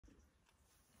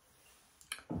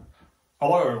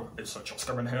Hello, it's Just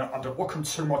Gaming here, and welcome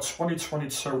to my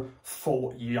 2022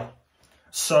 full year.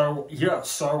 So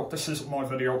this is my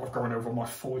video of going over my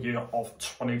full year of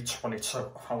 2022,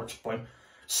 of how it's been.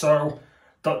 So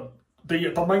the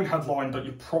main headline that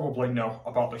you probably know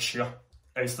about this year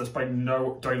is there's been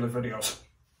no daily videos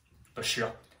this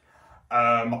year.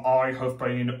 I have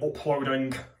been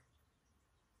uploading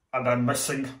and then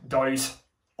missing days,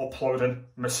 uploading,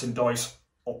 missing days,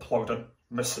 uploading,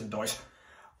 missing days.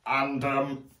 And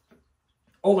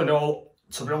all in all,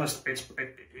 to be honest,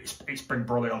 it's been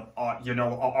brilliant.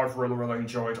 I've really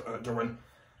enjoyed doing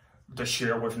this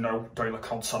year with no daily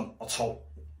content at all.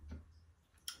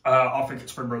 I think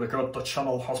it's been really good. The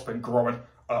channel has been growing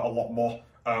a lot more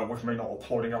with me not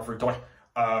uploading every day.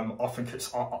 I think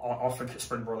it's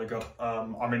been really good.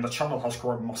 I mean, the channel has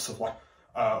grown massively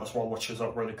as well, which is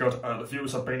really good. The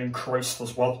views have been increased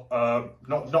as well.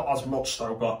 Not as much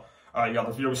though, but. Yeah,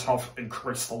 the views have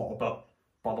increased a little bit,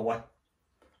 by the way,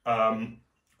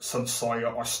 since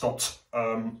I stopped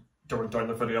doing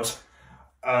daily videos.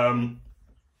 I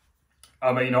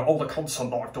mean, all the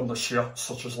content that I've done this year,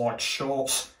 such as like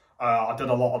shorts, I did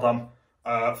a lot of them.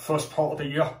 First part of the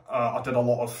year, I did a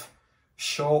lot of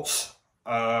shorts,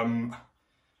 and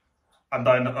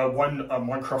then when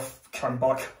Minecraft came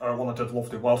back, when I did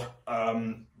Lovely World,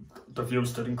 the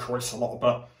views did increase a little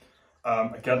bit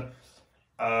again.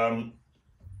 I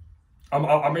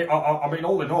mean,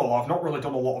 all in all, I've not really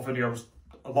done a lot of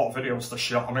videos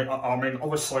this year. I mean,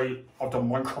 obviously, I've done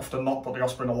Minecraft and that, but there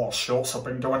has been a lot of shorts I've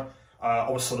been doing.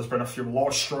 Obviously, there's been a few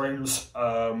live streams.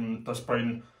 There's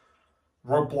been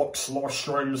Roblox live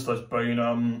streams. There's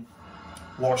been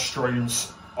live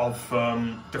streams of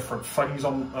different things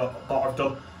that I've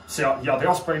done. So yeah, there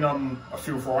has been a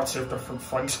few variety of different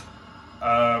things.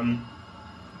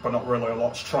 But not really a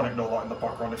lot. Just try and ignore that in the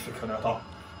background if you can hear that.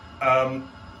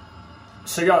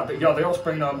 So yeah, there has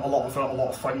been a lot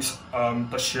of things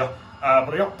this year,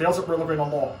 but there hasn't really been a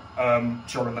lot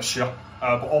during this year.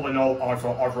 But all in all,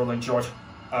 I've really enjoyed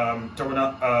doing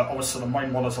it. Obviously, the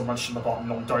main one, as I mentioned, about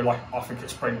non-daily, I think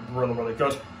it's been really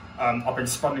good. I've been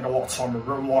spending a lot of time in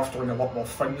real life doing a lot more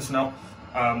things now.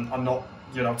 I'm not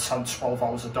 10-12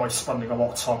 hours a day spending a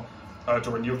lot of time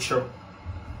doing YouTube.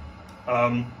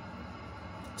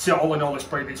 So yeah, all in all, it's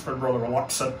been really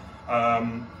relaxing,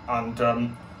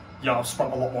 yeah, I've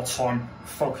spent a lot more time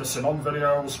focusing on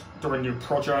videos, doing new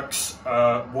projects,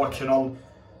 working on.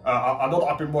 I know that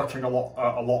I've been working a lot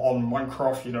on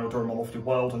Minecraft, doing my Lovely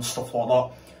World and stuff like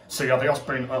that. So yeah, there has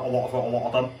been a lot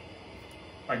of them.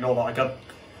 Ignore that again.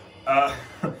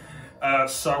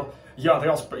 So yeah, there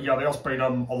has been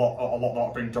a lot that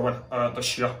I've been doing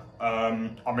this year. I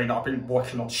mean, I've been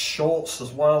working on shorts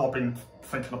as well. I've been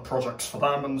thinking of projects for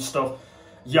them and stuff.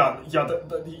 Yeah,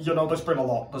 there's been a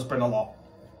lot.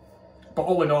 But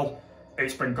all in all,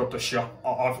 it's been good this year.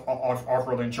 I've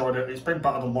really enjoyed it. It's been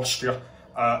better than last year,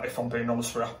 if I'm being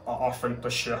honest with you. I think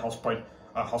this year has been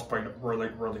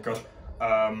really good.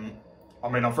 I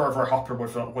mean, I'm very happy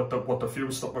with the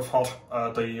views that we've had,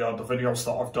 the videos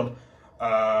that I've done,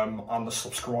 and the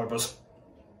subscribers.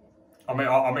 I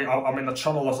mean, the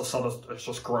channel, as I said, has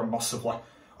just grown massively.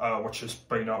 Which has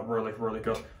been really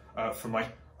good for me,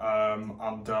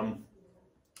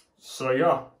 so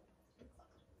yeah,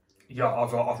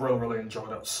 I've really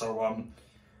enjoyed it. So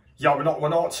yeah, we're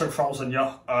not at 2,000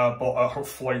 yet, but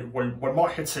hopefully we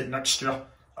might hit it next year.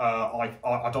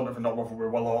 I don't even know whether we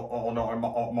will or not. It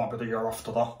might be the year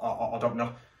after that. I don't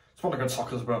know. It's probably going to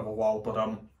take us a bit of a while,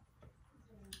 but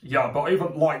yeah, but even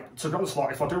to be honest,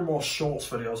 if I do more shorts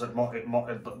videos, it might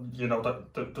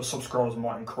the subscribers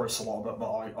might increase a little bit,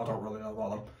 but I don't really know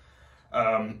about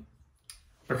them.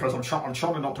 Because I'm trying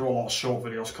to not do a lot of short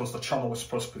videos because the channel is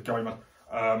supposed to be gaming.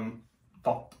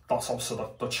 That's obviously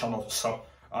the channel, so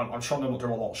I'm trying to not do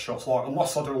a lot of shorts.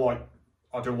 Unless I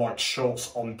do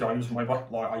shorts on games, maybe.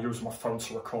 I use my phone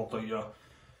to record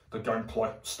the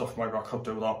gameplay stuff. Maybe I could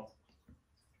do that.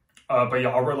 But yeah,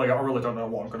 I really don't know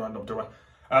what I'm going to end up doing.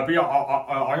 But yeah,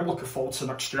 I am looking forward to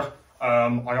next year.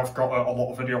 I have got a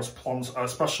lot of videos planned,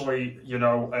 especially, I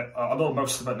know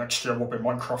most of it next year will be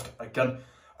Minecraft again,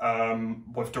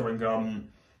 with doing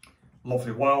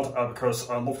Lovely World, because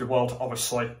Lovely World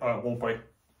obviously will be,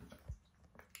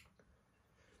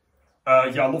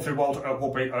 Lovely World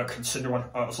will be continuing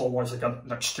as always again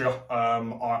next year.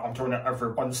 I'm doing it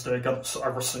every Wednesday again, so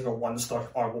every single Wednesday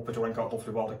I will be doing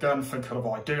Lovely World again, thinking of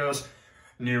ideas.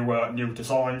 New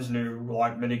designs, new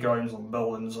mini games and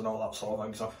buildings and all that sort of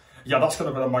thing. So yeah, that's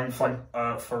going to be the main thing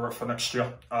for next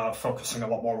year. Focusing a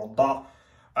lot more on that.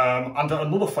 And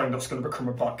another thing that's going to be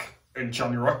coming back in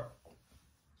January,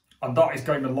 and that is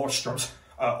gaming live streams.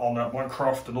 on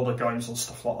Minecraft and other games and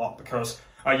stuff like that. Because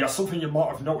yeah, something you might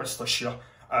have noticed this year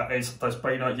is there's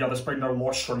been no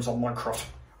live streams on Minecraft.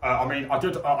 I mean, I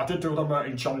did do them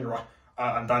in January,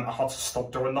 and then I had to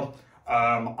stop doing them.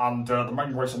 And the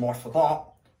main reason why for that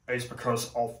is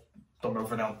because of the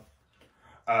moving out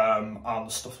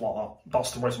and stuff like that.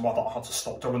 That's the reason why that I had to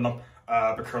stop doing them,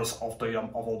 because of the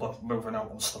of all the moving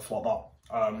out and stuff like that.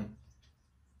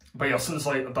 But yeah, since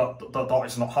that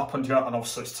has not happened yet, and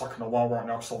obviously it's taken a while right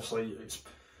now, so obviously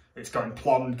it's getting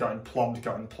planned. I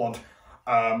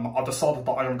decided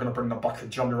that I am going to bring them back in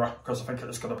January because I think it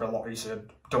is going to be a lot easier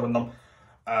doing them.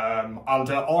 And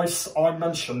I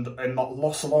mentioned in that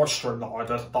last live stream that I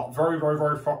did, that very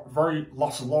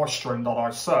last live stream that I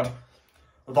said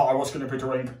that I was going to be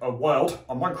doing a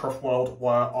Minecraft world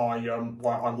where I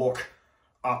look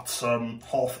at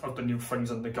half of the new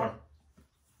things in the game.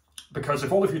 Because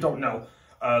if all of you don't know,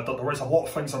 that there is a lot of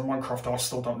things in Minecraft I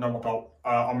still don't know about.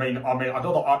 I mean, I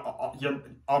know that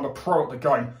I'm a pro at the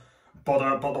game,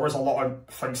 but there is a lot of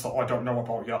things that I don't know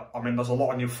about yet. I mean, there's a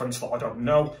lot of new things that I don't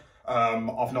know.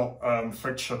 I've not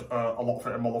featured a lot of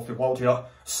it in my lovely world yet.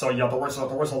 So yeah, there is a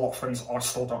lot of things I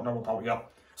still don't know about yet.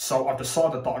 So I've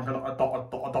decided that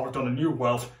I've done a new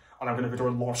world, and I'm going to be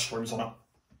doing live streams on it.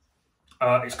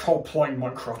 It's called Playing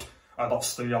Minecraft.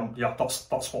 That's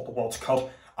what the world's called.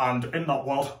 And in that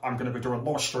world, I'm going to be doing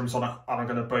live streams on it, and I'm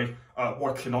going to be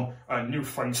working on new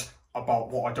things about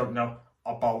what I don't know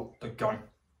about the game.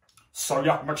 So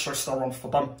yeah, make sure you stay around for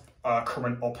them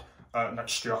coming up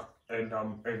next year in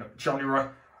January.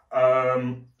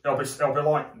 It'll be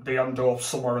like the end or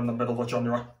somewhere in the middle of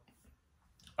January.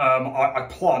 I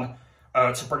plan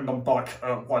to bring them back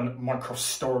when Minecraft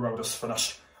Story Mode is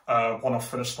finished. When I've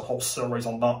finished the whole series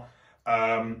on that.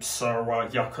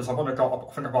 Yeah, because I've only got,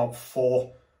 I think, about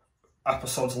 4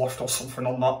 episodes left or something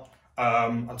on that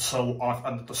until I've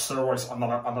ended the series, and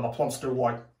then I plan to do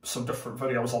like some different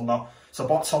videos on that. So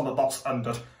by the time that's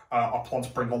ended, I plan to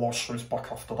bring the live streams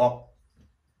back after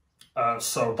that.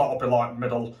 So that'll be like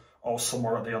middle or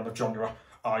somewhere at the end of January.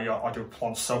 I do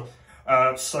plan. So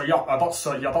yeah, that's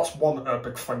one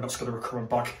big thing that's going to be coming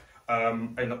back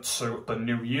into the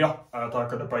new year. They're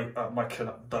going to be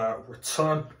making their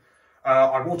return.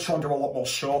 I will try and do a lot more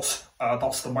shorts.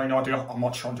 That's the main idea. I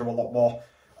might try and do a lot more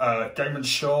gaming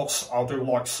shorts. I'll do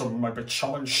like some maybe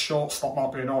challenge shorts. That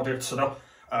might be an idea to do.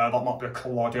 That might be a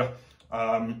cool idea.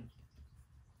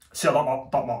 So yeah,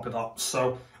 that might be that.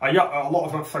 So yeah, a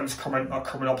lot of things coming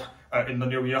up in the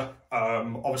new year.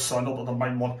 Obviously, I know that the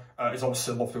main one is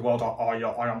obviously Lovely World.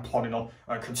 I am planning on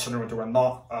continuing doing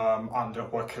that and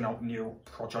working out new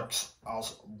projects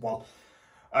as well.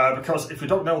 Because if you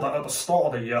don't know that at the start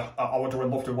of the year, I was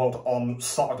doing Lovely World on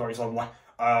Saturdays only.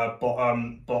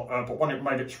 But when it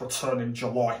made its return in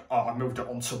July, I moved it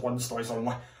onto Wednesdays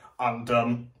only. And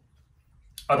the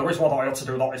reason why that I had to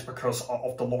do that is because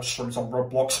of the live streams on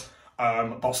Roblox.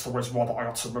 That's the reason why that I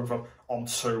had to move them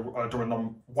onto doing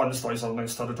them Wednesdays only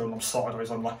instead of doing them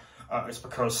Saturdays only. It's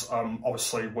because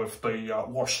obviously with the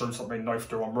live streams that me and Nath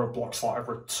do on Roblox like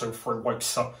every 2-3 weeks.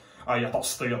 So yeah,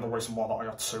 that's the reason why that I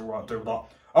had to do that.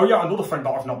 Oh yeah, another thing that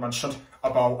I've not mentioned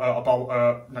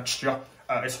about next year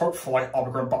is hopefully I'll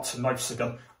be going back to Nath's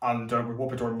again, and we will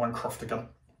be doing Minecraft again.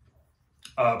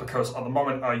 Because at the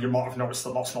moment you might have noticed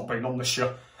that that's not been on this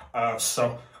year.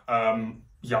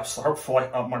 Yeah, so hopefully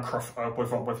Minecraft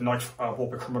with Nath will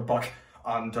be coming back,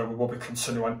 and we will be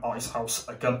continuing at his house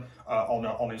again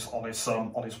on his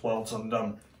worlds,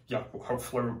 and yeah,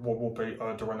 hopefully we'll be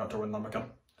doing them again.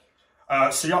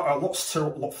 So yeah, lots to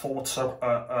look forward to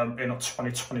in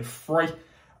 2023.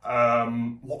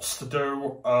 Lots to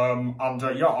do, and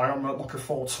yeah, I am looking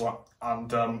forward to it,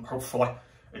 and hopefully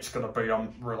it's going to be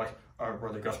really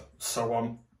good.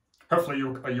 So hopefully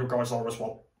you guys are as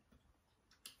well.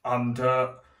 And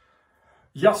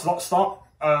yeah, so that's that.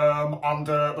 And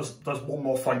there's one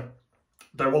more thing.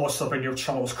 There will also be new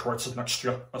channels created next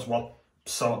year as well.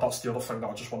 So that's the other thing that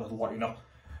I just wanted to let you know.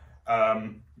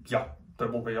 Yeah. There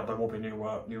will be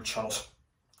new channels.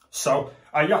 So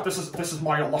yeah, this is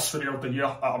my last video of the year.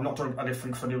 I'm not doing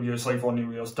anything for New Year's Eve or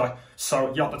New Year's Day.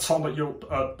 So yeah, the time that you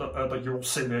will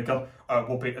see me again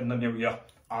will be in the new year,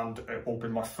 and it will be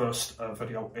my first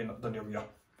video in the new year.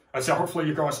 So hopefully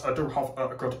you guys do have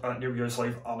a good New Year's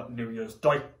Eve and New Year's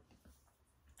Day,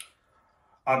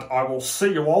 and I will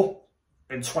see you all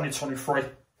in 2023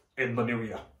 in the new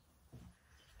year.